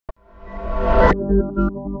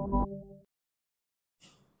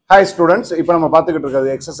Hi students, இப்போ நம்ம பார்த்துக்கிட்டு இருக்கிறது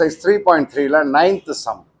exercise 3.3ல 9th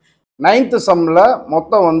sum. 9th sumல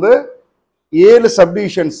மொத்தம் வந்து 7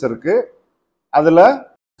 subdivisions இருக்கு. அதுல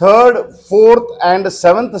 3rd, 4th and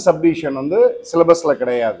 7th subdivision வந்து சிலபஸ்ல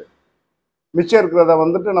கிடையாது. மிச்சம் இருக்கிறத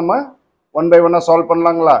வந்துட்டு நம்ம ஒன் பை ஒன்னா சால்வ்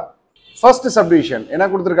பண்ணலாங்களா? ஃபர்ஸ்ட் சப்டிவிஷன் என்ன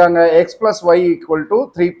கொடுத்துருக்காங்க? x plus y equal to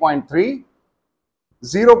 3.3,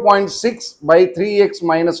 0.6 by 3x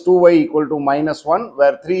minus 2y equal to minus 1,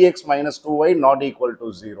 where 3x minus 2y not equal to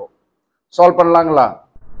 0. Solve பண்ணலாங்களா?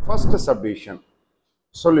 First subdivision.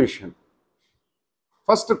 Solution.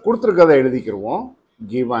 First கொடுத்துருக்கதை எழுதிக்கிறோம்.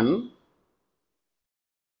 Given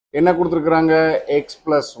என்ன கொடுத்துருக்காங்க? x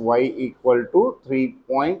plus y equal to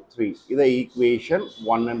 3.3. இதை equation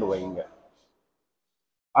 1 and வைங்க.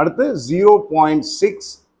 அடுத்து 0.6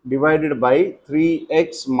 divided by 3x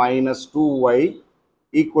minus 2y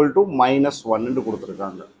equal to minus 1 என்று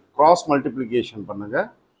கொடுத்துருக்காங்க. Cross multiplication பண்ணுங்க.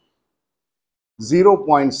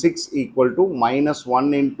 0.6 equal to minus 1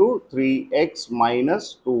 into 3x minus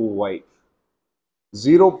 2y.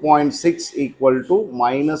 0.6 equal to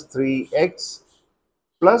minus 3x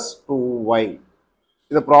plus 2y.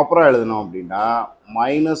 இதை ப்ராப்பராக எழுதணும் அப்படின்னா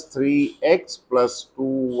minus 3x plus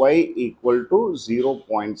 2y equal to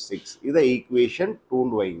 0.6. இதை equation 2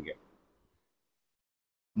 வைங்க.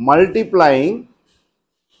 Multiplying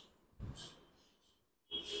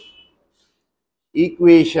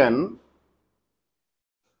equation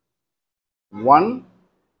 1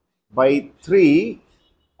 by 3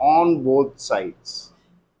 on both sides.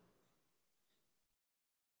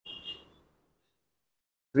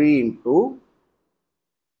 3 into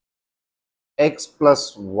x plus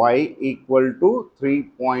y equal to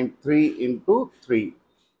 3.3 into 3.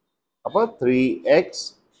 அப்போ 3x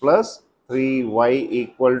plus 3y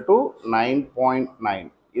equal to 9.9.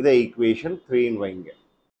 இதை equation 3 வைங்க.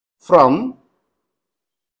 From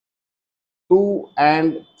 2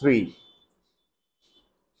 and 3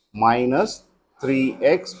 minus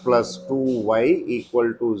 3x plus 2y equal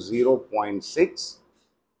to 0.6,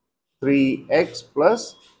 3x plus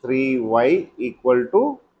 3y equal to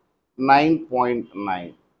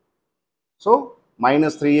 9.9. So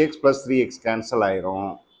minus 3x plus 3x cancel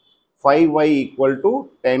ஆயிரும். 5y equal to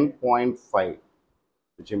 10.5,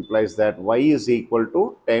 which implies that y is equal to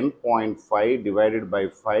 10.5 divided by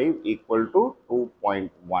 5 equal to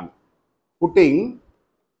 2.1. Putting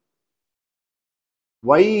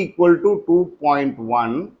y equal to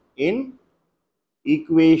 2.1 in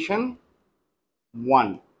equation 1.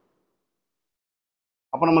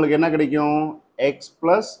 அப்போ நம்மளுக்கு என்ன கிடைக்கும்? x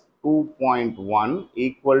plus 2.1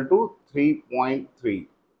 equal to 3.3.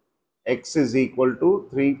 x is equal to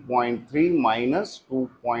 3.3 minus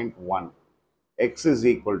 2.1. x is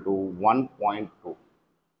equal to 1.2.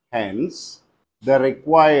 Hence, the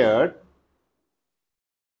required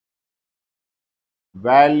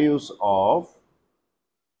values of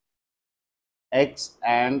x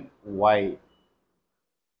and y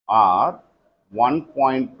are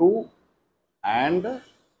 1.2 and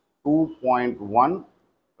 2.1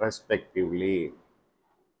 respectively.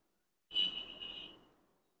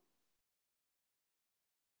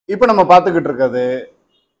 இப்போ நம்ம பார்த்துக்கிட்டு இருக்கிறது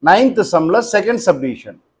 9th sumல second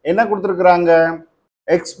subdivision. என்ன கொடுத்துருக்குறாங்க?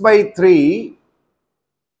 x by 3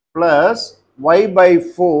 plus y by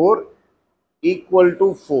 4 equal to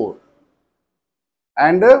 4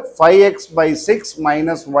 and 5x by 6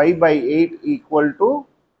 minus y by 8 equal to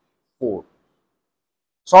 4.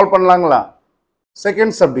 Solve பண்ணலாங்களா?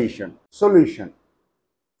 Second subdivision. Solution.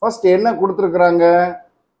 First என்ன கொடுத்துருக்குறாங்க?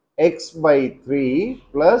 x by 3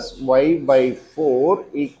 plus y by 4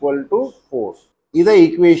 equal to 4. இதை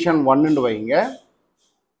equation 1 ன்னு வைங்க.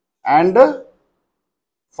 And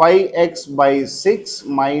 5x by 6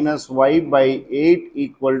 minus y by 8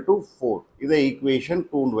 equal to 4. இதை equation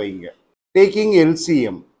 2 ன்னு வைங்க. Taking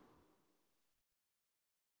LCM.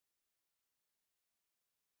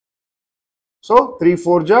 So 3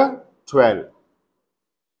 4 ja 12.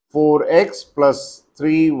 4x plus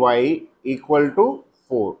 3y equal to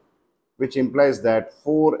 4, which implies that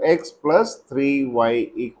 4x plus 3y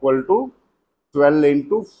equal to 12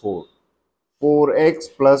 into 4. 4x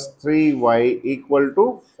plus 3y equal to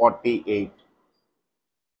 48.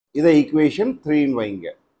 இதை equation 3 ன்னு வைங்க.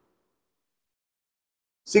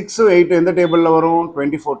 6 8 எந்த டேபிள்ல வரும்?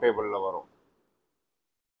 24 டேபிள்ல வரும்.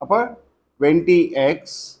 அப்ப 20x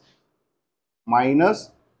minus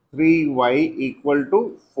 3y equal to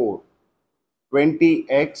 4.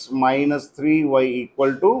 20x minus 3y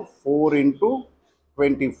equal to 4 into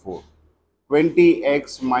 24. 20x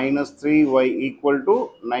minus 3y equal to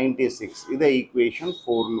 96. This is equation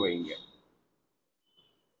 4.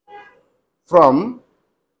 From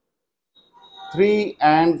 3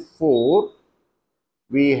 and 4,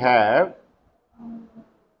 we have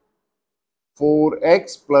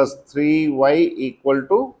 4x plus 3y equal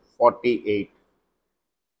to 48.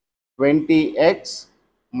 20x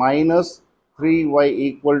minus 3y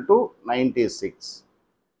equal to 96.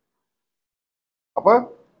 Upper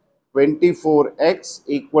 24x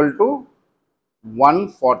equal to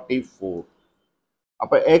 144.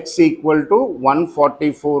 Upper x equal to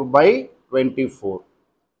 144 by 24.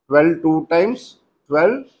 12 2 times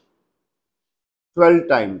 12, 12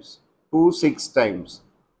 times 2 6 times.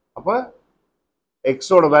 Upper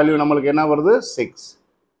x oda value namalukku enna varudhu 6.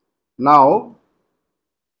 Now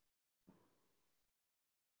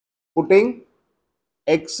putting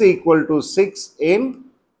x equal to 6 in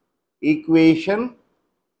equation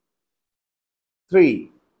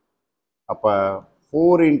 3. Upper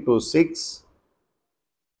 4 into 6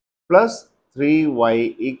 plus 3y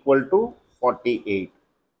equal to 48.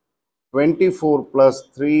 24 plus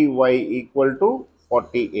 3y equal to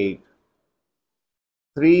 48.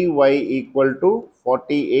 3y equal to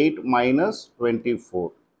 48 minus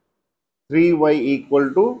 24. 3y equal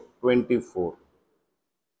to 24.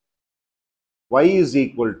 Y is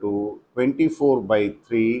equal to 24 by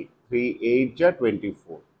 3. 3 8 ja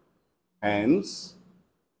 24. Hence,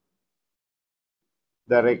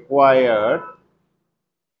 the required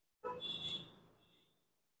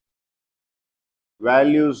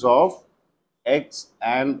values of x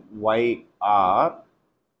and y are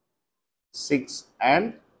 6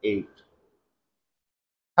 and 8.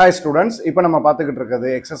 Hi students, இப்போ நம்ம பார்த்துக்கிட்டு இருக்கிறது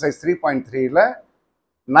exercise 3.3ல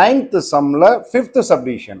 9th sumல 5th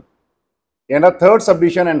subdivision. ஏன்னா 3rd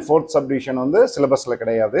subdivision and 4th subdivision வந்து சிலபஸ்ல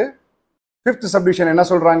கிடையாது. 5th subdivision என்ன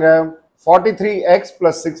சொல்றாங்க? 43x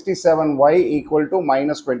plus 67y equal to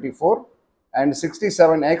minus 24 and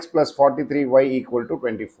 67x plus 43y equal to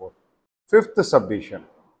 24. 5th subdivision.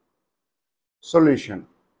 Solution.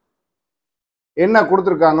 என்ன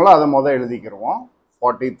கொடுத்திருக்காங்களோ அதை முதல்ல எழுதிக்கிறோம்.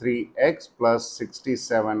 43x plus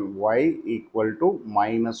 67y equal to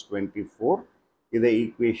minus 24. இதை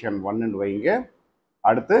equation 1 ன்னு வைங்க.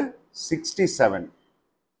 அடுத்து 67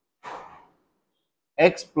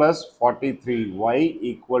 x plus 43y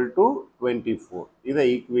equal to 24. இதை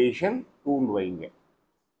equation 2 ன்னு வைங்க.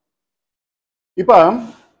 இப்போ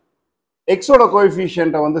x ஓட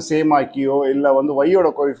கோஎஃபிஷியன்ட்டை வந்து சேம் ஆக்கியோ இல்லை வந்து y ஓட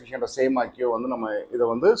கோஎஃபிஷியன்ட்டை சேம் ஆக்கியோ வந்து நம்ம இதை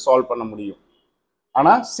வந்து சால்வ் பண்ண முடியும்.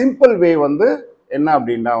 ஆனால் சிம்பிள் வே வந்து என்ன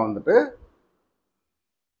அப்படின்னா வந்துட்டு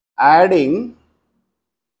adding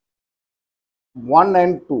 1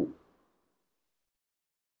 and 2.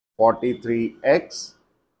 43x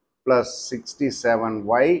plus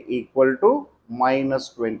 67y equal to minus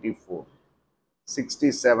 24.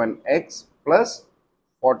 67x plus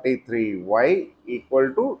 43y equal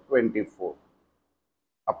to 24.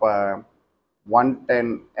 அப்போ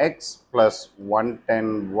 110x plus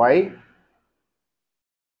 110y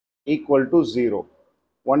equal to 0.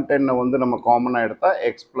 110 வந்து நம்ம காமனாக எடுத்தால்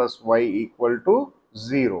x plus y equal to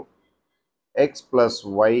 0. x plus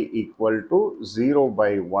y equal to 0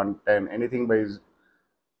 by 110. Anything by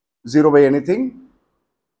 0 by anything?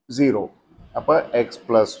 0. அப்போ x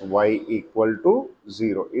plus y equal to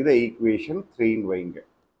 0. இதை equation 3 ன்னு வைங்க.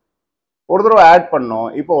 ஒரு தடவை ஆட் பண்ணோம்,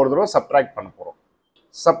 இப்போ ஒரு தடவை சப்ட்ராக்ட் பண்ண போகிறோம்.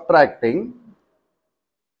 Subtracting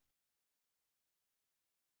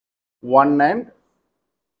 1 and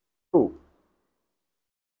 2.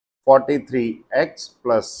 43x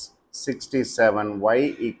plus 67y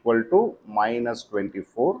equal to minus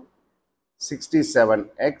 24.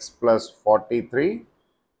 67x plus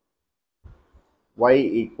 43y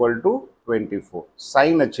equal to 24.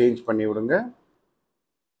 Sign a change பண்ணி விடுங்க.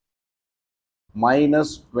 Minus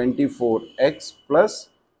 24x plus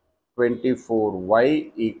 24y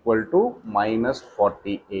equal to minus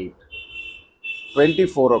 48.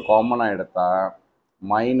 24 காமனாக எடுத்தா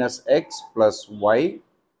minus x plus y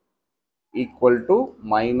equal to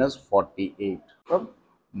minus 48.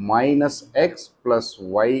 Minus x plus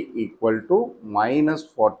y equal to minus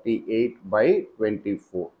 48 by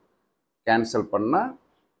 24. Cancel panna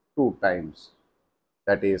 2 times.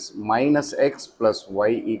 That is minus x plus y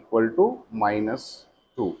equal to minus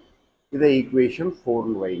 2. This is equation 4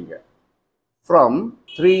 ன்னு வைங்க. From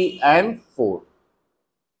 3 and 4.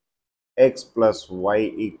 X plus y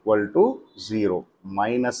equal to 0.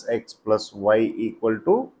 Minus x plus y equal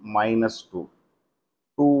to minus 2.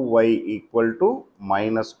 2y equal to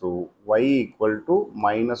minus 2. Y equal to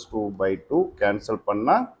minus 2 by 2. Cancel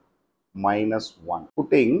panna minus 1.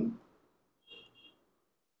 Putting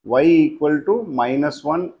y equal to minus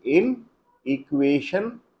 1 in equation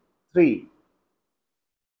 3.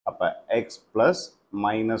 Appa x plus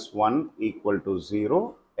minus 1 equal to 0.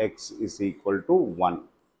 X is equal to 1.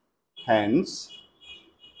 Hence,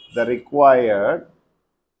 the required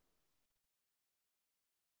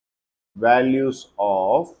values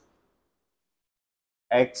of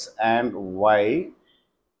x and y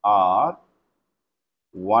are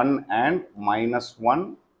 1 and -1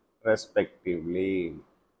 respectively.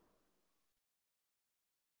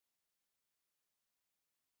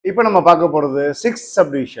 இப்போ நம்ம பார்க்க போகிறது 6th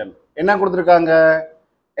subdivision. என்ன கொடுத்துருக்காங்க?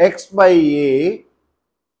 x by a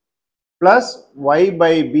plus y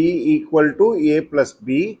by b equal to a plus b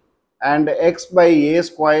and x by a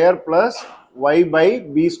square plus y by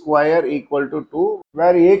b square equal to 2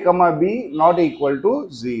 where a comma b not equal to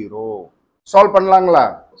 0. Solve பண்ணலாங்களா?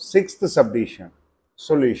 6th subdivision.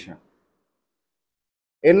 Solution.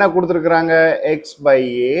 என்ன கொடுத்துருக்குறாங்க? x by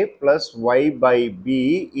a plus y by b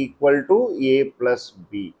equal to a plus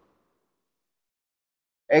b.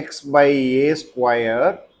 X by a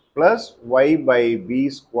square plus y by b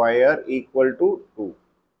square equal to 2.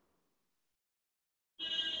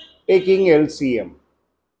 Taking LCM.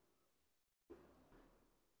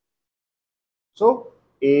 So,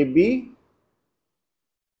 AB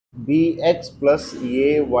bx plus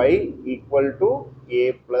ay equal to a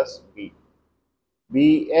plus b.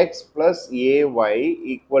 Bx plus ay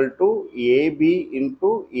equal to ab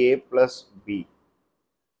into a plus b.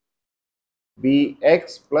 Bx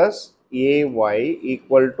plus ay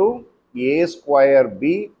equal to a square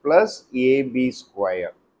b plus ab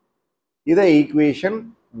square. இதை equation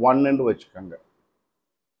 1 என்று வச்சுக்கோங்க.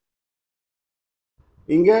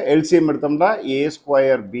 இங்க LCM எடுத்தோம்னா a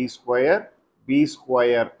square b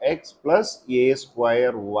square x plus a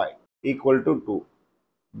square y equal to 2.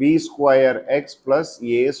 b square x plus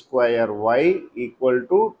a square y equal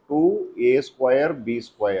to 2a square b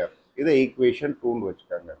square. இதை equation 2 ன்னு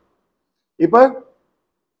வச்சுக்கோங்க. இப்போ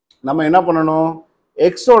நம்ம என்ன பண்ணணும்?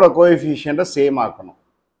 x ஓட கோஎஃபிஷியன்ட்டை சேம் ஆக்கணும்.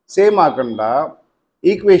 சேம் ஆக்கணும்னா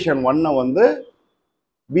ஈக்குவேஷன் 1 வந்து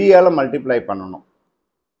b ஆல மல்டிப்ளை பண்ணணும்.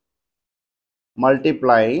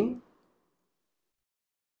 Multiplying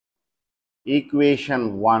equation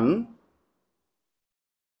 1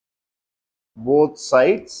 both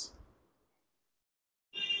sides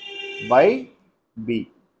by b.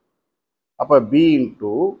 அப்ப b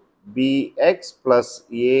into bx plus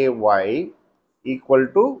ay equal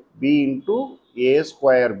to b into a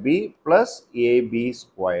square b plus ab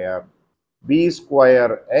square. b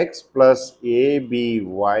square x plus aby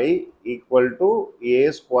equal to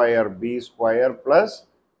a square b square plus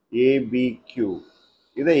ab cube.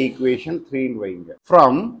 This is equation 3 ன்னு வைங்க.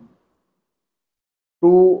 From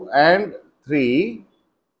 2 and 3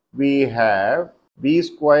 we have b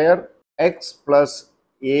square x plus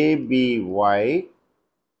aby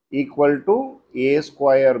equal to a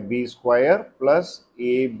square b square plus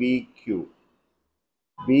ab cube.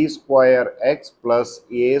 b square x plus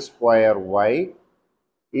a square y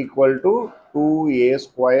equal to 2a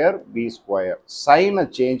square b square. Sign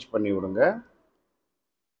change பண்ணி விடுங்க.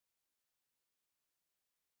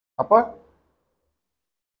 அப்ப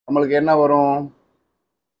நம்மளுக்கு என்ன வரும்?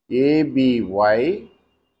 aby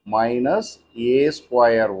minus a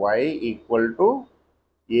square y equal to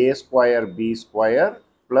a square b square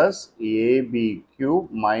plus ab cube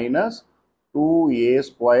minus 2a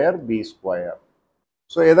square b square.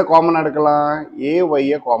 So, எதை common எடுக்கலாம்? ay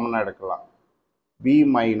common எடுக்கலாம். b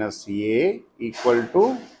minus a equal to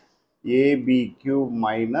ab cube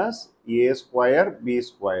minus a square b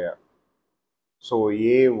square. So,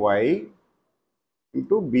 ay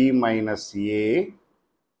into b minus a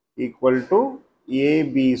equal to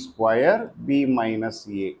ab square b minus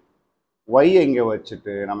a. y எங்க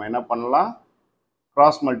வச்சுட்டு நம்ம என்ன பண்ணலாம்?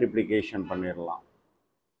 cross multiplication பண்ணிடலாம்.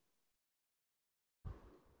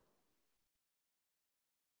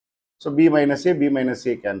 So, b minus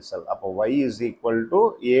a cancel. அப்போ y is equal to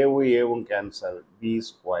a cancel, b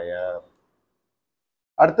square.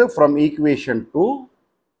 அடுத்து from equation 2,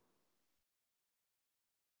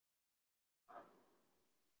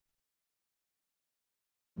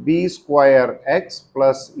 b square x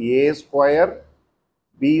plus a square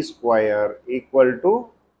b square equal to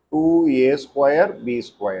 2a square b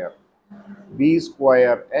square. b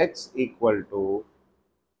square x equal to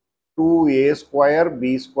 2a square b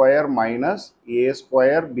square minus a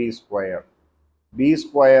square b square. b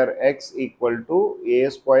square x equal to a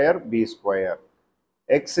square b square.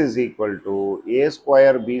 x is equal to a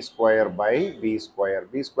square b square by b square.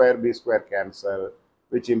 b square cancel,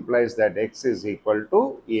 which implies that x is equal to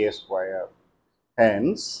a square.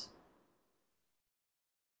 Hence,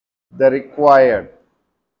 the required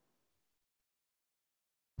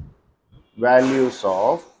values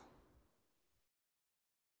of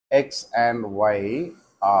x and y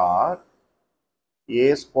are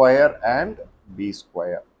a square and b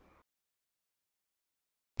square.